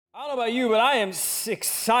I don't know about you, but I am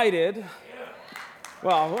excited.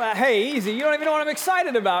 Well, hey, easy. You don't even know what I'm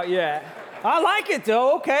excited about yet. I like it,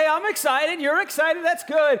 though. Okay, I'm excited. You're excited. That's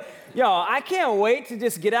good. Yo, I can't wait to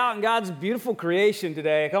just get out in God's beautiful creation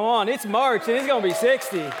today. Come on, it's March, and it's going to be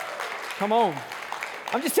 60. Come on.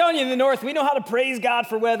 I'm just telling you, in the North, we know how to praise God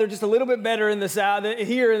for weather just a little bit better in the South,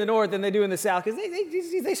 here in the North than they do in the South, because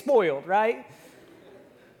they spoiled, right?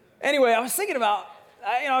 Anyway, I was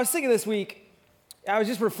thinking this week, I was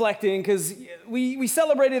just reflecting because we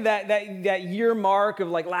celebrated that year mark of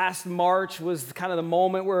like last March was kind of the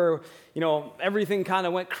moment where, everything kind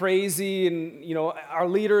of went crazy and, our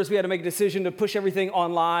leaders, we had to make a decision to push everything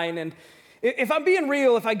online. And if I'm being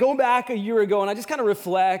real, if I go back a year ago and I just kind of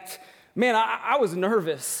reflect, man, I was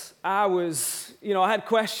nervous. I had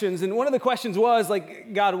questions. And one of the questions was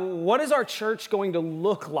like, God, what is our church going to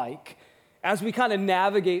look like as we kind of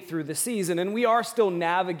navigate through the season? And we are still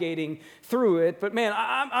navigating through it. But man,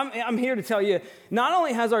 I'm here to tell you, not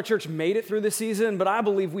only has our church made it through the season, but I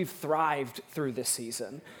believe we've thrived through this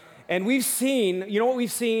season. And we've seen, what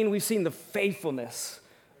we've seen? We've seen the faithfulness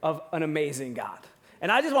of an amazing God. And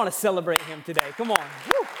I just want to celebrate him today. Come on.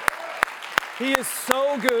 Woo. He is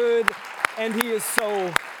so good and he is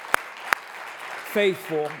so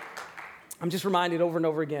faithful. I'm just reminded over and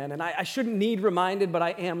over again, and I shouldn't need reminded, but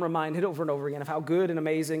I am reminded over and over again of how good and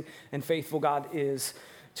amazing and faithful God is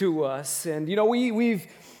to us. And we've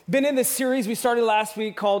been in this series we started last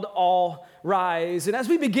week called All Rise. And as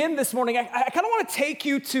we begin this morning, I kind of want to take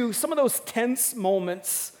you to some of those tense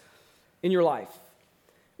moments in your life.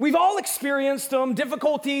 We've all experienced them,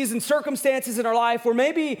 difficulties and circumstances in our life where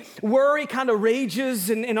maybe worry kind of rages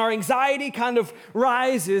and our anxiety kind of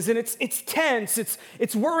rises, and it's tense,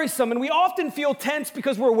 it's worrisome, and we often feel tense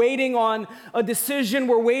because we're waiting on a decision,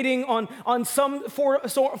 we're waiting on some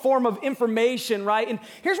form of information, right? And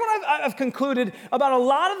here's what I've concluded about a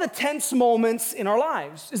lot of the tense moments in our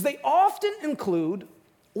lives, is they often include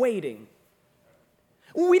waiting.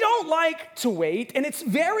 We don't like to wait, and it's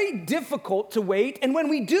very difficult to wait, and when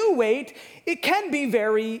we do wait, it can be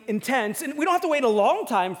very intense, and we don't have to wait a long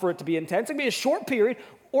time for it to be intense. It can be a short period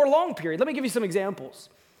or a long period. Let me give you some examples.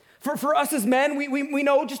 For us as men, we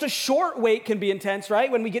know just a short wait can be intense,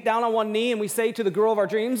 right? When we get down on one knee and we say to the girl of our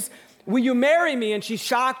dreams, "Will you marry me?" And she's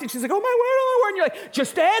shocked, and she's like, "Oh my word," and you're like,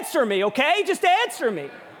 "Just answer me, okay? Just answer me."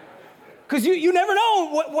 Because you never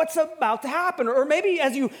know what's about to happen. Or maybe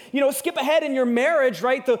as you skip ahead in your marriage,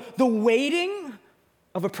 right, the waiting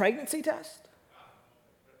of a pregnancy test.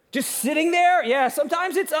 Just sitting there, yeah,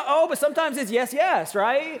 sometimes it's but sometimes it's yes,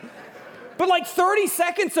 right? But like 30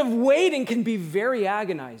 seconds of waiting can be very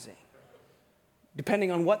agonizing,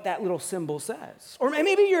 depending on what that little symbol says. Or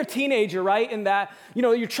maybe you're a teenager, right, and that,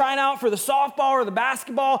 you're trying out for the softball or the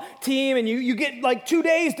basketball team, and you get like 2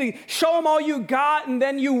 days to show them all you got, and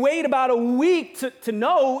then you wait about a week to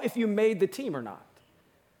know if you made the team or not.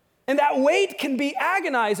 And that wait can be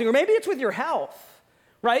agonizing. Or maybe it's with your health,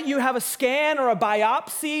 right? You have a scan or a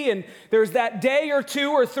biopsy, and there's that day or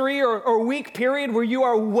 2 or 3 or week period where you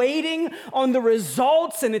are waiting on the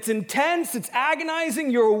results, and it's intense, it's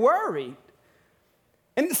agonizing, you're worried.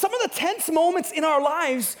 And some of the tense moments in our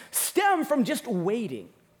lives stem from just waiting.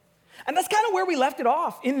 And that's kind of where we left it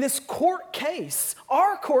off in this court case.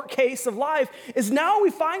 Our court case of life is now we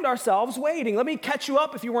find ourselves waiting. Let me catch you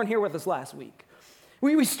up if you weren't here with us last week.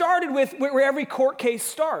 We started with where every court case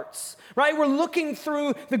starts, right? We're looking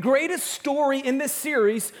through the greatest story in this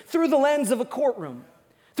series through the lens of a courtroom,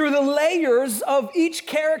 through the layers of each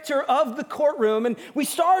character of the courtroom. And we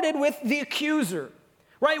started with the accuser.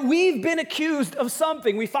 Right, we've been accused of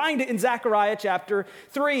something. We find it in Zechariah chapter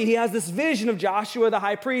 3. He has this vision of Joshua the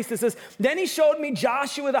high priest. It says, "Then he showed me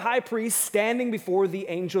Joshua the high priest standing before the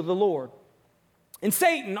angel of the Lord. And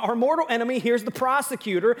Satan, our mortal enemy, here's the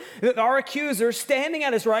prosecutor, our accuser, standing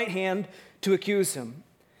at his right hand to accuse him.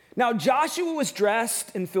 Now Joshua was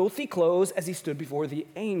dressed in filthy clothes as he stood before the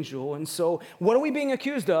angel." And so what are we being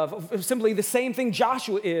accused of? Simply the same thing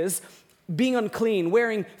Joshua is, being unclean,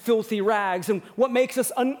 wearing filthy rags. And what makes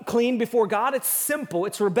us unclean before God? It's simple.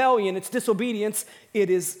 It's rebellion. It's disobedience. It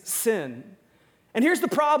is sin. And here's the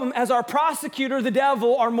problem. As our prosecutor, the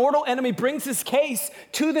devil, our mortal enemy, brings his case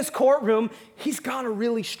to this courtroom, he's got a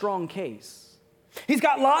really strong case. He's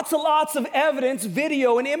got lots of evidence,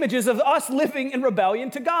 video, and images of us living in rebellion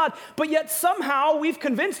to God. But yet somehow we've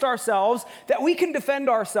convinced ourselves that we can defend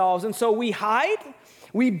ourselves. And so we hide,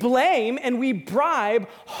 we blame, and we bribe,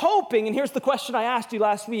 hoping, and here's the question I asked you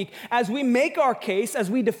last week, as we make our case,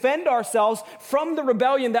 as we defend ourselves from the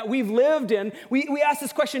rebellion that we've lived in, we ask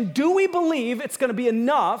this question, do we believe it's going to be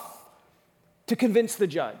enough to convince the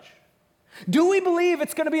judge? Do we believe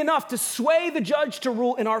it's going to be enough to sway the judge to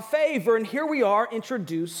rule in our favor? And here we are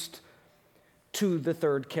introduced to the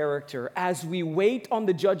third character. As we wait on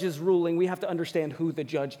the judge's ruling, we have to understand who the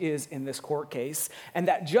judge is in this court case. And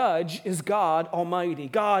that judge is God Almighty.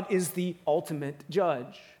 God is the ultimate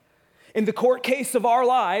judge. In the court case of our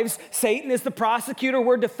lives, Satan is the prosecutor.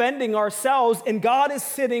 We're defending ourselves, and God is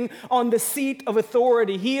sitting on the seat of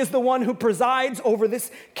authority. He is the one who presides over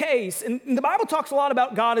this case. And the Bible talks a lot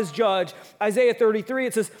about God as judge. Isaiah 33,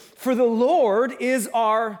 it says, "For the Lord is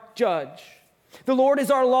our judge. The Lord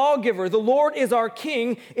is our lawgiver. The Lord is our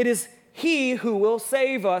king. It is he who will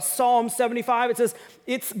save us." Psalm 75, it says,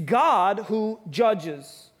 "It's God who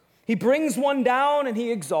judges. He brings one down and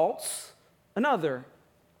he exalts another."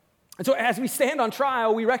 And so as we stand on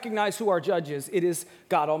trial, we recognize who our judge is. It is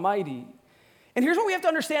God Almighty. And here's what we have to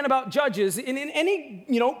understand about judges. In any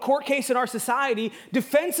court case in our society,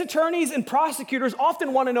 defense attorneys and prosecutors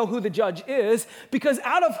often want to know who the judge is, because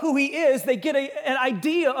out of who he is, they get an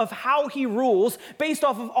idea of how he rules based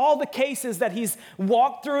off of all the cases that he's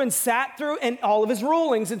walked through and sat through and all of his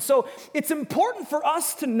rulings. And so it's important for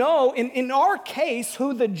us to know, in our case,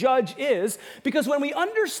 who the judge is, because when we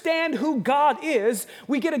understand who God is,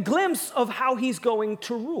 we get a glimpse of how he's going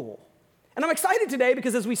to rule. And I'm excited today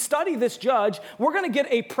because as we study this judge, we're going to get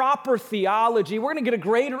a proper theology. We're going to get a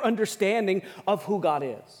greater understanding of who God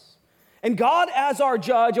is. And God as our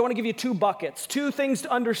judge, I want to give you two buckets, two things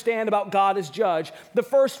to understand about God as judge. The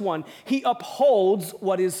first one, he upholds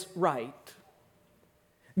what is right.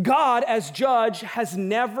 God as judge has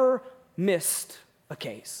never missed a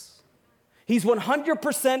case. He's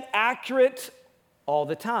 100% accurate all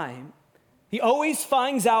the time. He always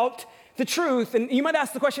finds out the truth. And you might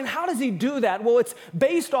ask the question, how does he do that? Well, it's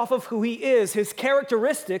based off of who he is, his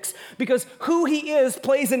characteristics, because who he is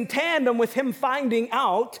plays in tandem with him finding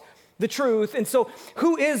out the truth. And so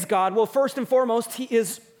who is God? Well, first and foremost, he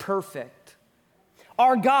is perfect.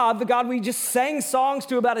 Our God, the God we just sang songs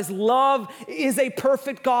to about his love, is a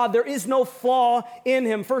perfect God. There is no flaw in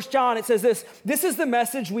him. 1 John, it says this is the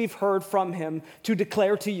message we've heard from him to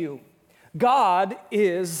declare to you. God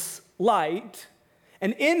is light,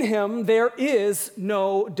 and in him there is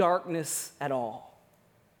no darkness at all.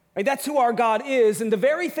 Right? That's who our God is. And the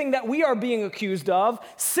very thing that we are being accused of,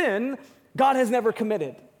 sin, God has never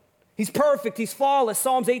committed. He's perfect. He's flawless.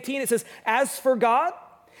 Psalms 18, it says, "As for God,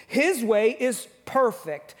 his way is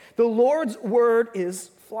perfect. The Lord's word is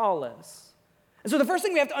flawless." And so the first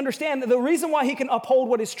thing we have to understand, the reason why he can uphold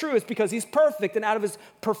what is true is because he's perfect. And out of his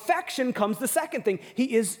perfection comes the second thing.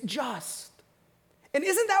 He is just. And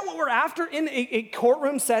isn't that what we're after in a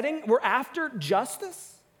courtroom setting? We're after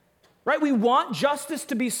justice, right? We want justice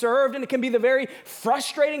to be served, and it can be the very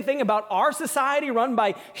frustrating thing about our society run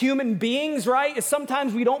by human beings, right? Is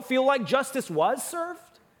sometimes we don't feel like justice was served.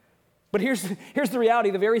 But here's the reality.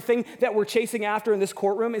 The very thing that we're chasing after in this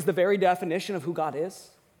courtroom is the very definition of who God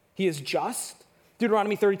is. He is just.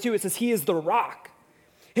 Deuteronomy 32, it says he is the rock.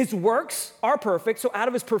 His works are perfect, so out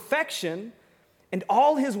of his perfection, and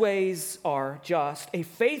all his ways are just. A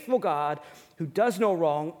faithful God who does no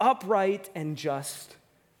wrong, upright and just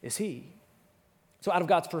is he. So out of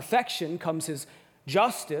God's perfection comes his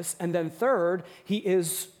justice. And then third, he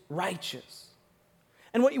is righteous.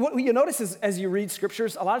 And what you notice is as you read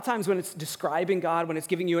scriptures, a lot of times when it's describing God, when it's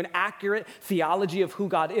giving you an accurate theology of who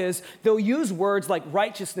God is, they'll use words like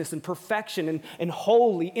righteousness and perfection and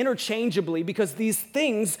holy interchangeably, because these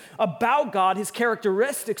things about God, his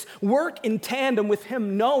characteristics, work in tandem with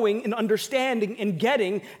him knowing and understanding and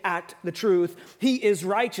getting at the truth. He is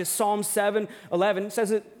righteous. Psalm 7:11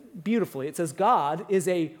 says it beautifully. It says, God is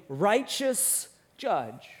a righteous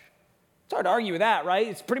judge. It's hard to argue with that, right?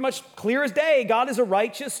 It's pretty much clear as day. God is a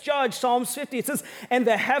righteous judge. Psalms 50, it says, and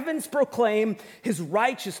the heavens proclaim his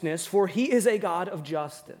righteousness, for he is a God of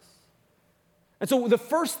justice. And so the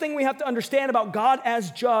first thing we have to understand about God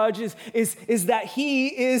as judge is that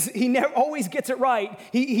he never always gets it right.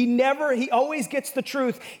 He always gets the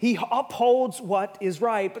truth. He upholds what is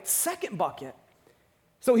right. But second bucket,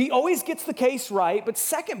 so he always gets the case right, but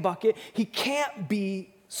second bucket, he can't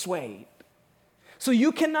be swayed. So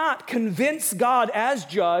you cannot convince God as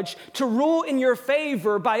judge to rule in your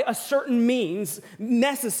favor by a certain means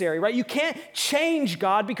necessary, right? You can't change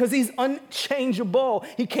God because he's unchangeable.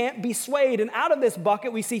 He can't be swayed. And out of this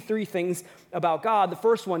bucket, we see three things about God. The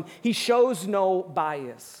first one, he shows no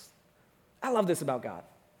bias. I love this about God,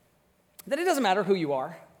 that it doesn't matter who you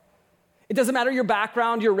are. It doesn't matter your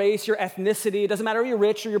background, your race, your ethnicity. It doesn't matter if you're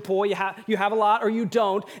rich or you're poor, you have a lot or you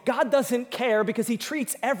don't. God doesn't care because he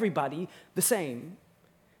treats everybody the same.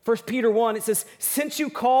 1 Peter 1, it says, since you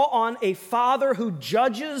call on a Father who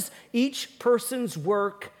judges each person's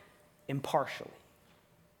work impartially.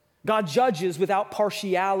 God judges without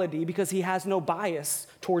partiality because he has no bias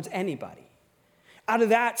towards anybody. Out of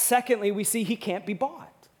that, secondly, we see he can't be bought.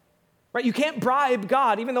 Right? You can't bribe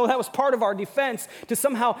God, even though that was part of our defense, to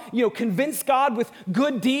somehow, convince God with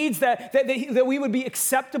good deeds that we would be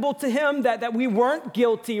acceptable to him, that we weren't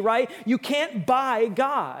guilty, right? You can't buy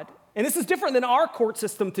God. And this is different than our court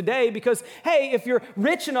system today because, hey, if you're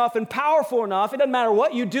rich enough and powerful enough, it doesn't matter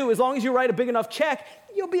what you do, as long as you write a big enough check,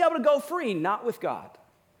 you'll be able to go free, not with God.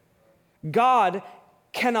 God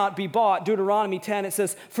cannot be bought. Deuteronomy 10, it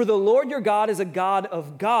says, "For the Lord your God is a God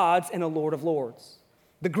of gods and a Lord of lords.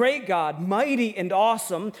 The great God, mighty and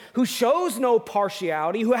awesome, who shows no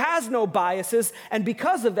partiality, who has no biases, and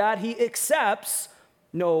because of that, he accepts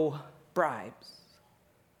no bribes."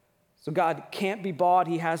 So God can't be bought,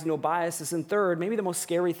 he has no biases. And third, maybe the most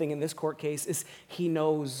scary thing in this court case is he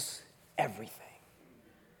knows everything.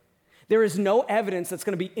 There is no evidence that's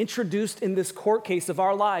going to be introduced in this court case of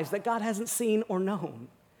our lives that God hasn't seen or known.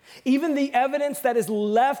 Even the evidence that is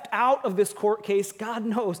left out of this court case, God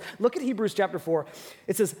knows. Look at Hebrews chapter 4.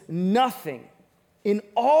 It says, "Nothing in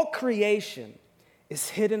all creation is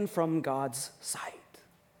hidden from God's sight."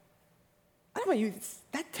 I don't know about you,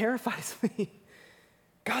 that terrifies me.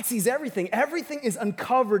 God sees everything. Everything is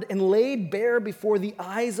uncovered and laid bare before the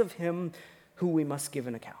eyes of him who we must give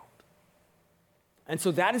an account. And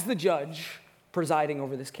so that is the judge presiding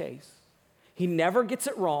over this case. He never gets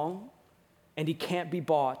it wrong, and he can't be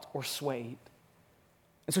bought or swayed.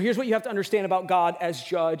 And so here's what you have to understand about God as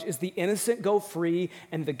judge is the innocent go free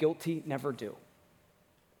and the guilty never do.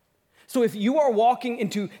 So if you are walking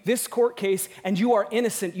into this court case and you are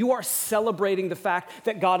innocent, you are celebrating the fact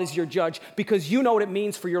that God is your judge because you know what it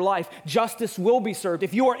means for your life. Justice will be served.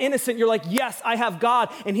 If you are innocent, you're like, yes, I have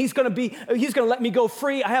God and he's going to let me go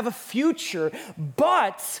free. I have a future.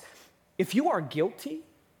 But if you are guilty,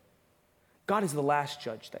 God is the last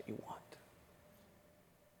judge that you want.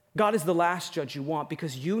 God is the last judge you want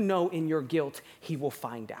because you know in your guilt he will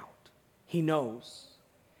find out. He knows.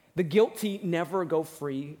 The guilty never go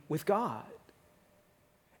free with God.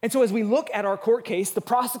 And so as we look at our court case, the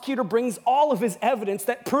prosecutor brings all of his evidence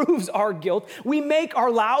that proves our guilt. We make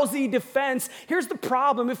our lousy defense. Here's the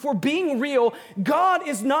problem. If we're being real, God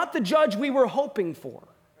is not the judge we were hoping for.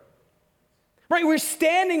 Right? We're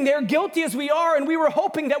standing there guilty as we are, and we were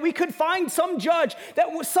hoping that we could find some judge that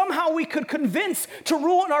somehow we could convince to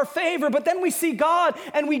rule in our favor, but then we see God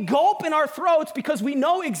and we gulp in our throats because we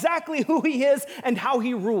know exactly who he is and how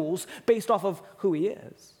he rules based off of who he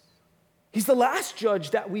is. He's the last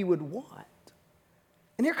judge that we would want.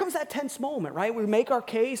 And here comes that tense moment, right? We make our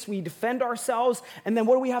case, we defend ourselves, and then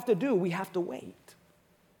what do we have to do? We have to wait.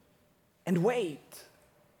 And wait.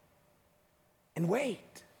 And wait.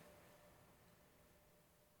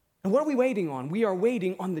 And what are we waiting on? We are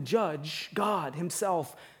waiting on the judge, God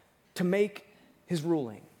himself, to make his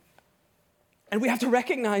ruling. And we have to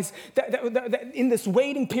recognize that in this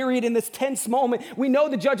waiting period, in this tense moment, we know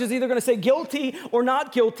the judge is either going to say guilty or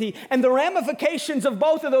not guilty. And the ramifications of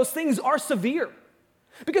both of those things are severe.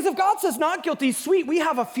 Because if God says not guilty, sweet, we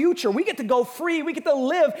have a future. We get to go free. We get to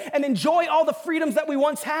live and enjoy all the freedoms that we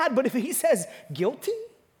once had. But if he says guilty,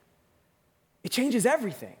 it changes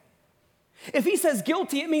everything. If he says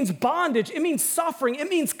guilty, it means bondage, it means suffering, it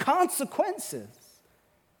means consequences.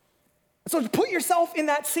 So put yourself in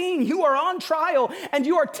that scene. You are on trial and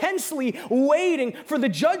you are tensely waiting for the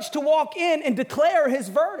judge to walk in and declare his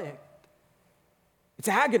verdict. It's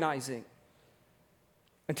agonizing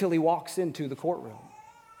until he walks into the courtroom.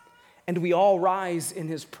 And we all rise in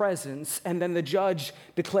his presence, and then the judge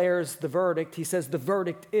declares the verdict. He says the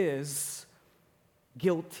verdict is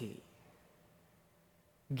guilty.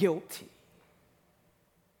 Guilty.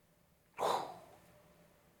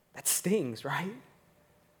 That stings, right?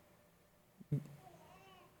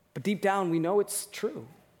 But deep down, we know it's true.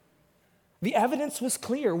 The evidence was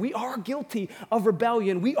clear. We are guilty of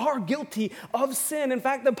rebellion. We are guilty of sin. In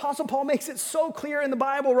fact, the Apostle Paul makes it so clear in the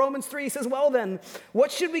Bible. Romans 3 says, well then,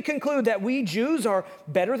 what should we conclude? That we Jews are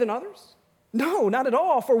better than others? No, not at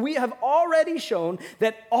all. For we have already shown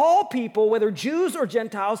that all people, whether Jews or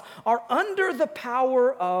Gentiles, are under the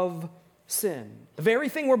power of sin. The very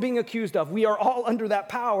thing we're being accused of, we are all under that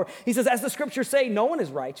power. He says, as the scriptures say, no one is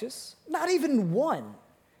righteous, not even one.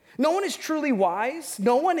 No one is truly wise.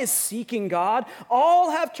 No one is seeking God.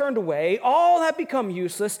 All have turned away. All have become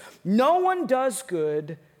useless. No one does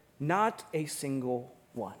good, not a single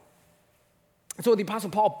one. And so what the Apostle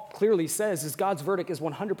Paul clearly says is God's verdict is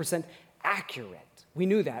 100% accurate. We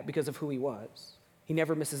knew that because of who he was. He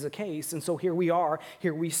never misses a case. And so here we are,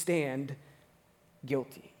 here we stand,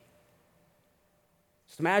 guilty.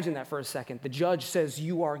 Just imagine that for a second. The judge says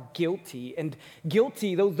you are guilty. And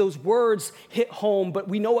guilty, those words hit home, but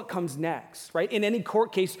we know what comes next, right? In any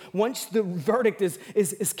court case, once the verdict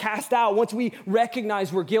is cast out, once we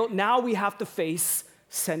recognize we're guilty, now we have to face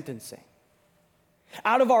sentencing.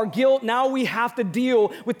 Out of our guilt, now we have to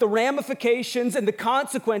deal with the ramifications and the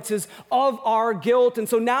consequences of our guilt. And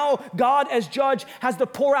so now God, as judge, has to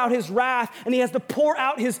pour out his wrath, and he has to pour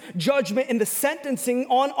out his judgment in the sentencing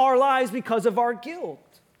on our lives because of our guilt.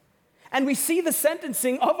 And we see the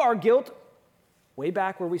sentencing of our guilt way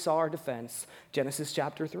back where we saw our defense, Genesis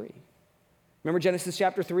chapter 3. Remember Genesis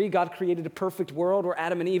chapter 3? God created a perfect world where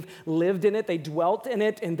Adam and Eve lived in it, they dwelt in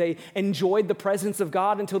it, and they enjoyed the presence of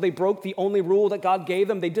God until they broke the only rule that God gave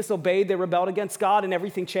them. They disobeyed, they rebelled against God, and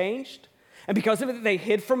everything changed. And because of it, they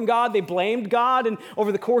hid from God, they blamed God, and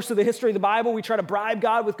over the course of the history of the Bible, we try to bribe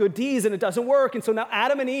God with good deeds, and it doesn't work. And so now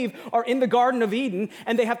Adam and Eve are in the Garden of Eden,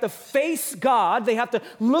 and they have to face God, they have to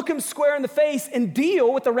look him square in the face and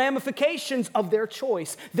deal with the ramifications of their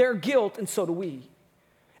choice, their guilt, and so do we.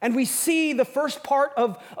 And we see the first part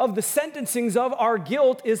of the sentencings of our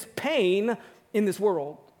guilt is pain in this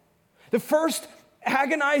world. The first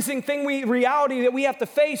agonizing reality that we have to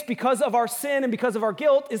face because of our sin and because of our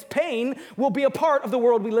guilt is pain will be a part of the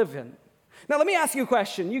world we live in. Now, let me ask you a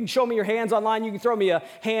question. You can show me your hands online. You can throw me a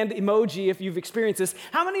hand emoji if you've experienced this.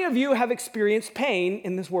 How many of you have experienced pain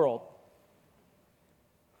in this world?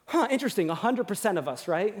 Interesting. 100% of us,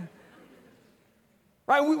 right?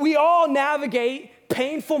 Right? We all navigate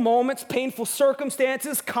painful moments, painful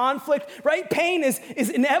circumstances, conflict, right? Pain is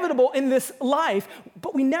inevitable in this life,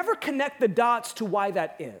 but we never connect the dots to why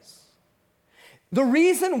that is. The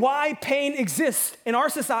reason why pain exists in our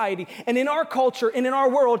society and in our culture and in our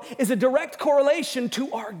world is a direct correlation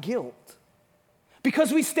to our guilt.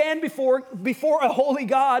 Because we stand before a holy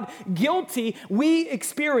God guilty, we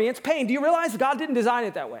experience pain. Do you realize God didn't design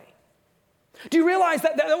it that way? Do you realize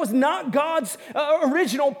that was not God's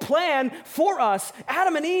original plan for us?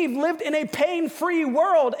 Adam and Eve lived in a pain-free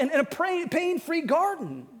world and in a pain-free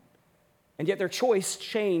garden. And yet their choice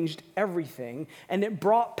changed everything, and it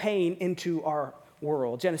brought pain into our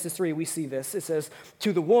world. Genesis 3, we see this. It says,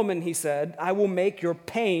 to the woman, he said, I will make your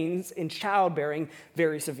pains in childbearing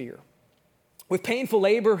very severe. With painful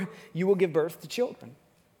labor, you will give birth to children.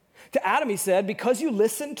 To Adam, he said, because you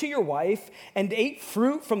listened to your wife and ate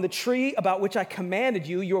fruit from the tree about which I commanded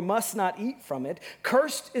you, you must not eat from it.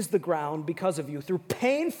 Cursed is the ground because of you. Through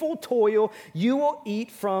painful toil, you will eat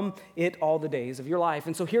from it all the days of your life.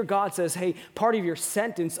 And so here God says, hey, part of your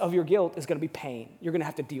sentence of your guilt is going to be pain. You're going to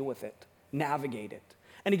have to deal with it, navigate it.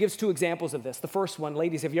 And he gives two examples of this. The first one,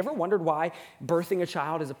 ladies, have you ever wondered why birthing a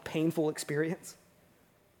child is a painful experience?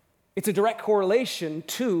 It's a direct correlation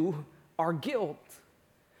to our guilt.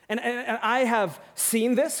 And I have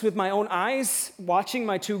seen this with my own eyes, watching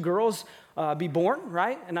my two girls be born,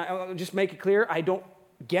 right? And I'll just make it clear, I don't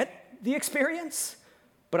get the experience,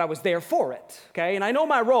 but I was there for it, okay? And I know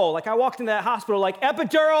my role. Like, I walked into that hospital like,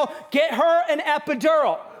 epidural, get her an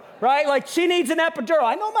epidural, right? Like, she needs an epidural.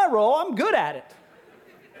 I know my role. I'm good at it.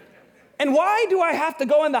 And why do I have to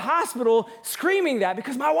go in the hospital screaming that?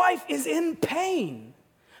 Because my wife is in pain.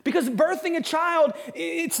 Because birthing a child,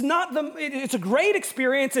 it's a great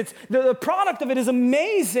experience. It's the product of it is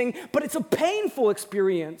amazing, but it's a painful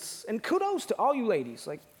experience. And kudos to all you ladies,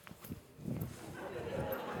 like,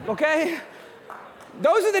 okay?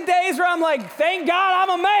 Those are the days where I'm like, thank God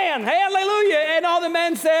I'm a man, hallelujah. And all the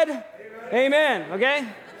men said, amen, okay?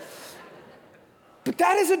 But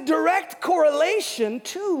that is a direct correlation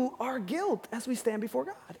to our guilt as we stand before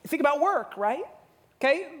God. Think about work, right?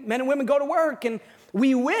 Okay, men and women go to work, and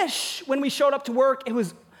we wish when we showed up to work, it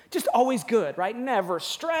was just always good, right? Never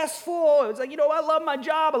stressful. It was like, I love my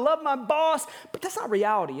job, I love my boss, but that's not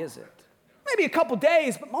reality, is it? Maybe a couple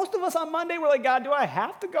days, but most of us on Monday, we're like, God, do I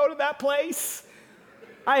have to go to that place?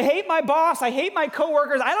 I hate my boss, I hate my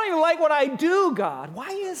coworkers, I don't even like what I do, God. Why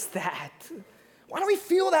is that? Why do we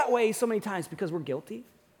feel that way so many times? Because we're guilty.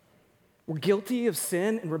 We're guilty of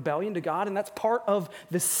sin and rebellion to God, and that's part of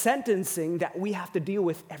the sentencing that we have to deal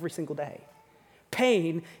with every single day.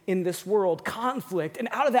 Pain in this world, conflict, and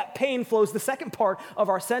out of that pain flows the second part of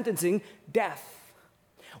our sentencing, death.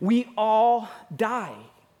 We all die,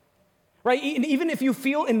 right? And even if you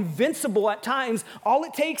feel invincible at times, all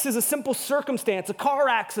it takes is a simple circumstance, a car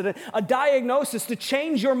accident, a diagnosis to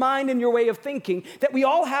change your mind and your way of thinking, that we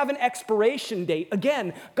all have an expiration date.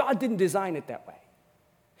 Again, God didn't design it that way.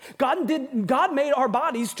 God made our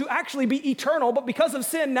bodies to actually be eternal, but because of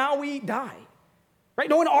sin, now we die. Right?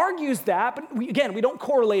 No one argues that, but we don't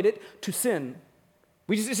correlate it to sin.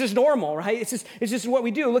 It's just normal, right? It's just what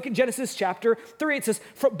we do. Look at Genesis chapter 3. It says,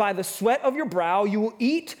 by the sweat of your brow, you will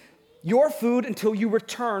eat your food until you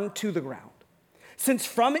return to the ground. Since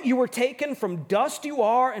from it you were taken, from dust you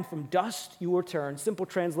are, and from dust you will return. Simple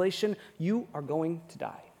translation, you are going to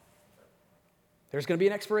die. There's going to be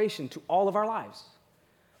an expiration to all of our lives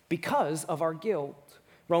because of our guilt.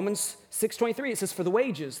 Romans 6:23, it says, for the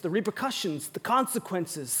wages, the repercussions, the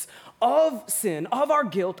consequences of sin, of our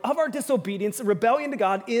guilt, of our disobedience, and rebellion to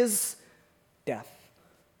God is death.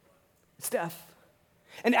 It's death.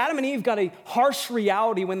 And Adam and Eve got a harsh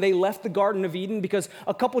reality when they left the Garden of Eden, because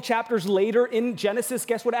a couple chapters later in Genesis,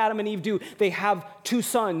 guess what Adam and Eve do? They have two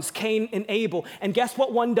sons, Cain and Abel. And guess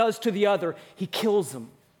what one does to the other? He kills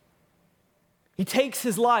them. He takes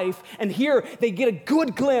his life, and here they get a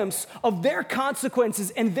good glimpse of their consequences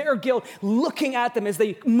and their guilt looking at them as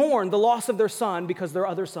they mourn the loss of their son because their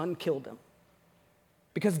other son killed them.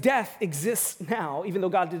 Because death exists now, even though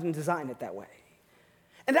God didn't design it that way.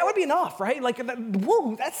 And that would be enough, right? Like,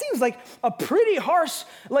 whoa, that seems like a pretty harsh,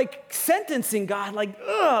 sentencing, God.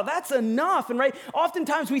 That's enough. And right,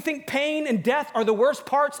 oftentimes we think pain and death are the worst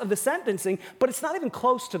parts of the sentencing, but it's not even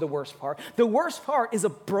close to the worst part. The worst part is a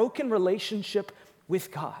broken relationship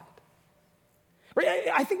with God. Right?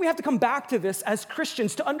 I think we have to come back to this as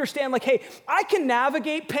Christians to understand, hey, I can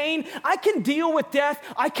navigate pain, I can deal with death,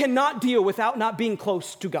 I cannot deal without not being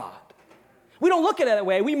close to God. We don't look at it that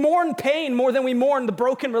way. We mourn pain more than we mourn the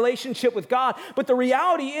broken relationship with God. But the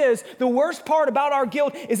reality is, the worst part about our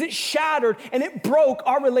guilt is it shattered and it broke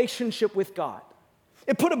our relationship with God.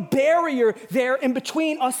 It put a barrier there in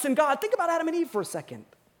between us and God. Think about Adam and Eve for a second.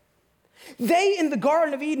 They, in the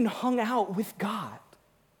Garden of Eden, hung out with God.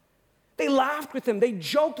 They laughed with him. They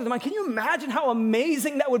joked with him. Can you imagine how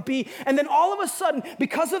amazing that would be? And then all of a sudden,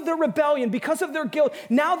 because of their rebellion, because of their guilt,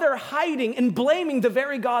 now they're hiding and blaming the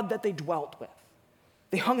very God that they dwelt with,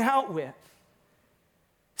 they hung out with.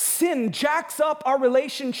 Sin jacks up our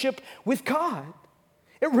relationship with God.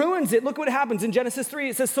 It ruins it. Look what happens in Genesis 3.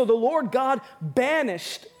 It says, so the Lord God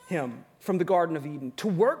banished him from the Garden of Eden to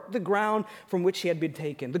work the ground from which he had been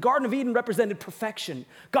taken. The Garden of Eden represented perfection,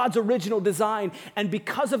 God's original design, and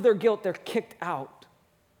because of their guilt, they're kicked out.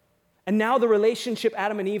 And now the relationship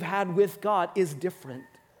Adam and Eve had with God is different.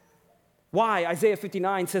 Why? Isaiah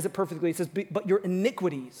 59 says it perfectly. It says, but your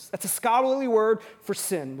iniquities, that's a scholarly word for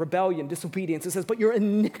sin, rebellion, disobedience. It says, but your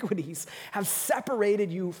iniquities have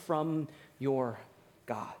separated you from your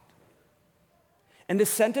God. And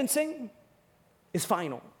this sentencing is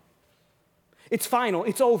final. It's final.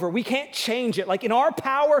 It's over. We can't change it. In our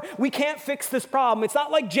power, we can't fix this problem. It's not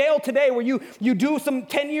like jail today where you do some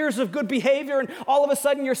 10 years of good behavior and all of a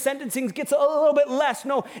sudden your sentencing gets a little bit less.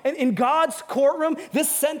 No, in God's courtroom, this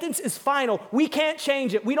sentence is final. We can't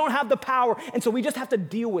change it. We don't have the power. And so we just have to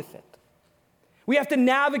deal with it. We have to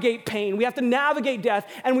navigate pain. We have to navigate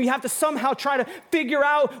death. And we have to somehow try to figure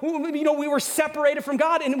out, we were separated from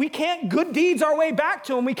God and we can't good deeds our way back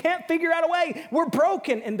to him. We can't figure out a way. We're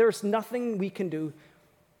broken and there's nothing we can do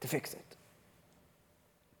to fix it.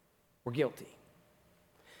 We're guilty.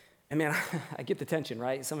 And man, I get the tension,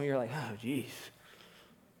 right? Some of you are like, oh, geez,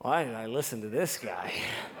 why did I listen to this guy?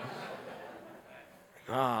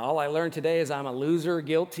 All I learned today is I'm a loser,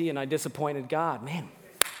 guilty, and I disappointed God. Man.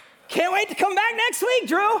 Can't wait to come back next week,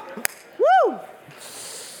 Drew. Woo!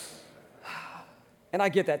 And I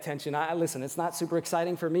get that tension. Listen, it's not super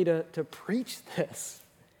exciting for me to preach this.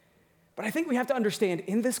 But I think we have to understand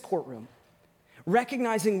in this courtroom,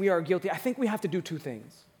 recognizing we are guilty, I think we have to do two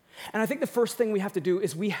things. And I think the first thing we have to do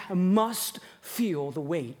is we must feel the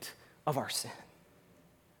weight of our sin.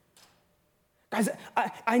 Guys,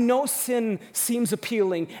 I know sin seems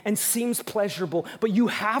appealing and seems pleasurable, but you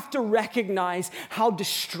have to recognize how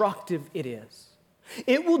destructive it is.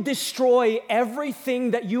 It will destroy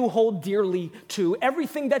everything that you hold dearly to,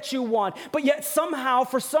 everything that you want, but yet somehow,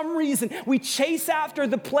 for some reason, we chase after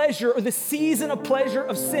the pleasure or the season of pleasure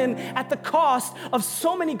of sin at the cost of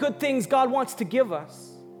so many good things God wants to give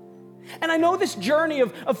us. And I know this journey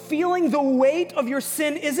of feeling the weight of your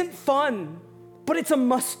sin isn't fun, but it's a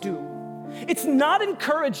must-do. It's not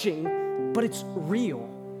encouraging, but it's real.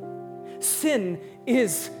 Sin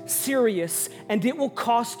is serious, and it will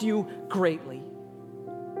cost you greatly.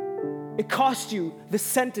 It costs you the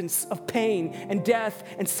sentence of pain and death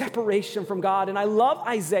and separation from God. And I love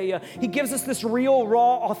Isaiah. He gives us this real,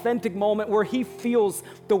 raw, authentic moment where he feels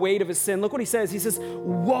the weight of his sin. Look what he says. He says,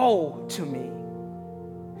 woe to me.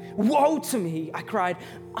 Woe to me, I cried.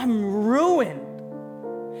 I'm ruined.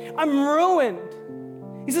 I'm ruined.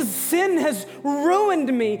 He says, sin has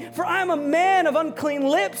ruined me, for I am a man of unclean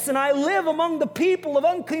lips, and I live among the people of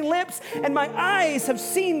unclean lips, and my eyes have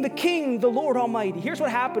seen the King, the Lord Almighty. Here's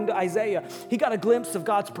what happened to Isaiah. He got a glimpse of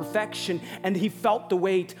God's perfection, and he felt the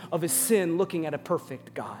weight of his sin looking at a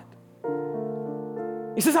perfect God.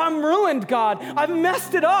 He says, I'm ruined, God. I've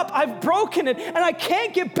messed it up. I've broken it, and I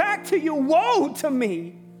can't get back to you. Woe to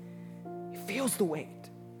me. He feels the weight.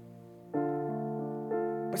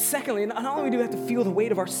 But secondly, not only do we have to feel the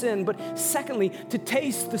weight of our sin, but secondly, to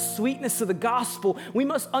taste the sweetness of the gospel, we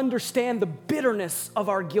must understand the bitterness of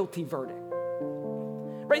our guilty verdict.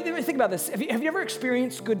 Right? Think about this. Have you ever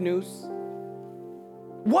experienced good news?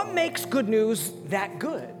 What makes good news that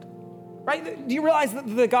good? Right? Do you realize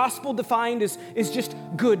that the gospel defined is just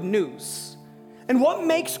good news? And what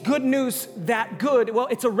makes good news that good? Well,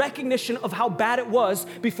 it's a recognition of how bad it was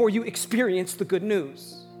before you experienced the good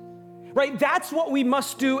news. Right? That's what we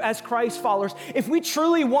must do as Christ followers. If we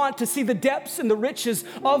truly want to see the depths and the riches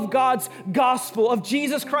of God's gospel, of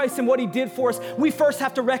Jesus Christ and what he did for us, we first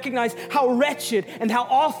have to recognize how wretched and how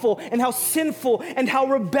awful and how sinful and how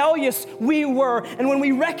rebellious we were. And when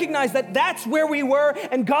we recognize that that's where we were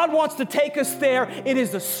and God wants to take us there, it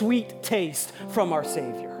is a sweet taste from our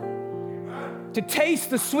Savior. To taste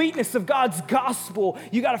the sweetness of God's gospel,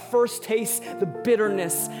 you got to first taste the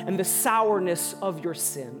bitterness and the sourness of your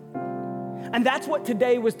sin. And that's what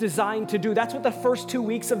today was designed to do. That's what the first 2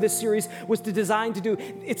 weeks of this series was designed to do.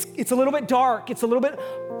 It's a little bit dark. It's a little bit,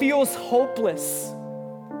 feels hopeless.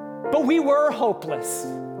 But we were hopeless.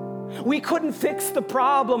 We couldn't fix the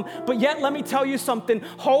problem. But yet, let me tell you something.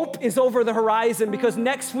 Hope is over the horizon, because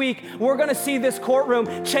next week, we're going to see this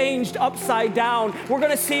courtroom changed upside down. We're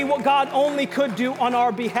going to see what God only could do on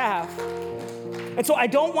our behalf. And so I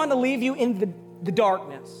don't want to leave you in the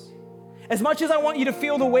darkness. As much as I want you to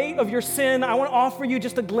feel the weight of your sin, I want to offer you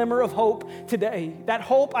just a glimmer of hope today. That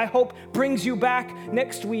hope, I hope, brings you back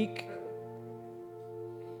next week.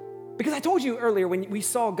 Because I told you earlier, when we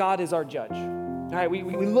saw God as our judge, all right, we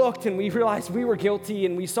looked and we realized we were guilty,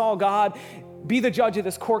 and we saw God be the judge of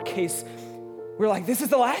this court case. We're like, this is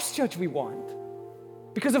the last judge we want.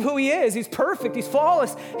 Because of who he is. He's perfect. He's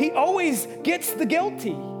flawless. He always gets the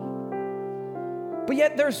guilty. But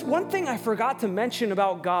yet there's one thing I forgot to mention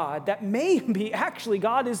about God, that maybe actually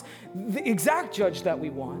God is the exact judge that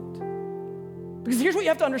we want. Because here's what you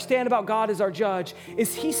have to understand about God as our judge,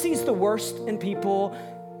 is he sees the worst in people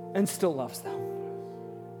and still loves them.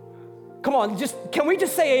 Come on, can we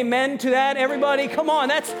just say amen to that, everybody? Come on,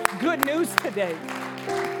 that's good news today.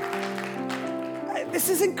 This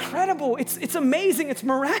is incredible. It's amazing. It's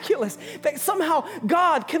miraculous that somehow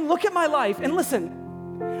God can look at my life and listen.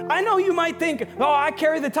 I know you might think, oh, I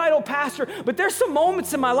carry the title pastor, but there's some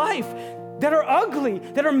moments in my life that are ugly,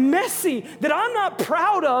 that are messy, that I'm not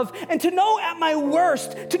proud of. And to know at my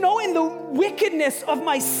worst, to know in the wickedness of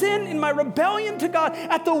my sin, in my rebellion to God,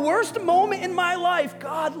 at the worst moment in my life,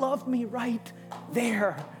 God loved me right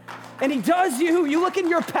there. And he does you. You look in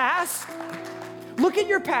your past. Look at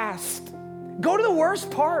your past. Go to the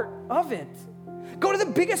worst part of it. Go to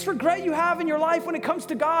the biggest regret you have in your life when it comes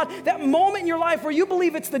to God, that moment in your life where you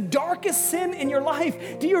believe it's the darkest sin in your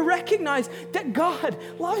life. Do you recognize that God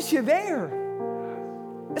loves you there?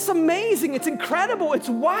 It's amazing. It's incredible. It's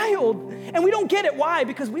wild. And we don't get it. Why?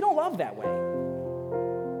 Because we don't love that way.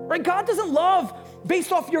 Right? God doesn't love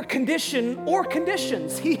based off your condition or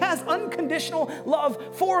conditions. He has unconditional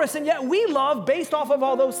love for us, and yet we love based off of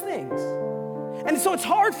all those things. And so it's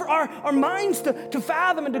hard for our minds to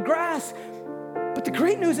fathom and to grasp. But the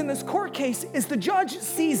great news in this court case is the judge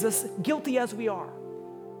sees us guilty as we are.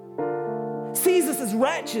 Sees us as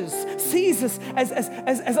wretches. Sees us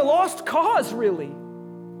as a lost cause, really.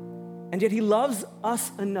 And yet he loves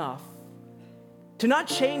us enough to not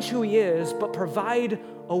change who he is, but provide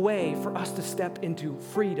a way for us to step into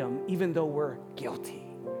freedom, even though we're guilty.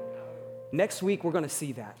 Next week, we're going to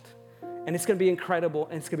see that. And it's going to be incredible,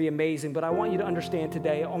 and it's going to be amazing. But I want you to understand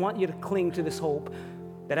today, I want you to cling to this hope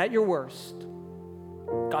that at your worst,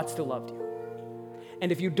 God still loved you.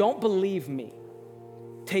 And if you don't believe me,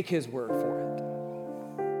 take his word for it.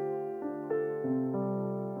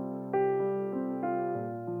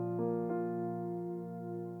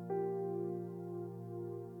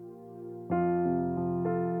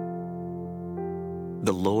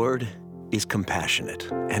 The Lord is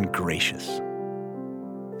compassionate and gracious,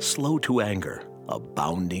 slow to anger,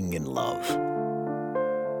 abounding in love.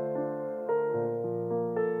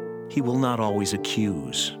 He will not always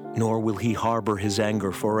accuse, nor will he harbor his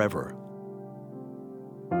anger forever.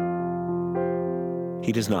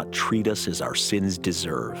 He does not treat us as our sins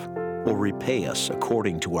deserve, or repay us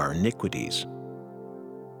according to our iniquities.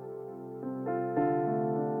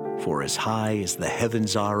 For as high as the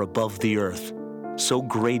heavens are above the earth, so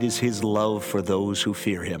great is his love for those who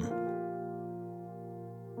fear him.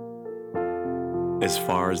 As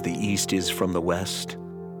far as the east is from the west,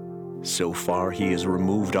 so far he has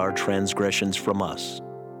removed our transgressions from us.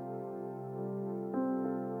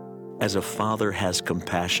 As a father has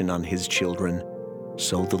compassion on his children,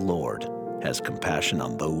 so the Lord has compassion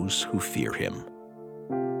on those who fear him.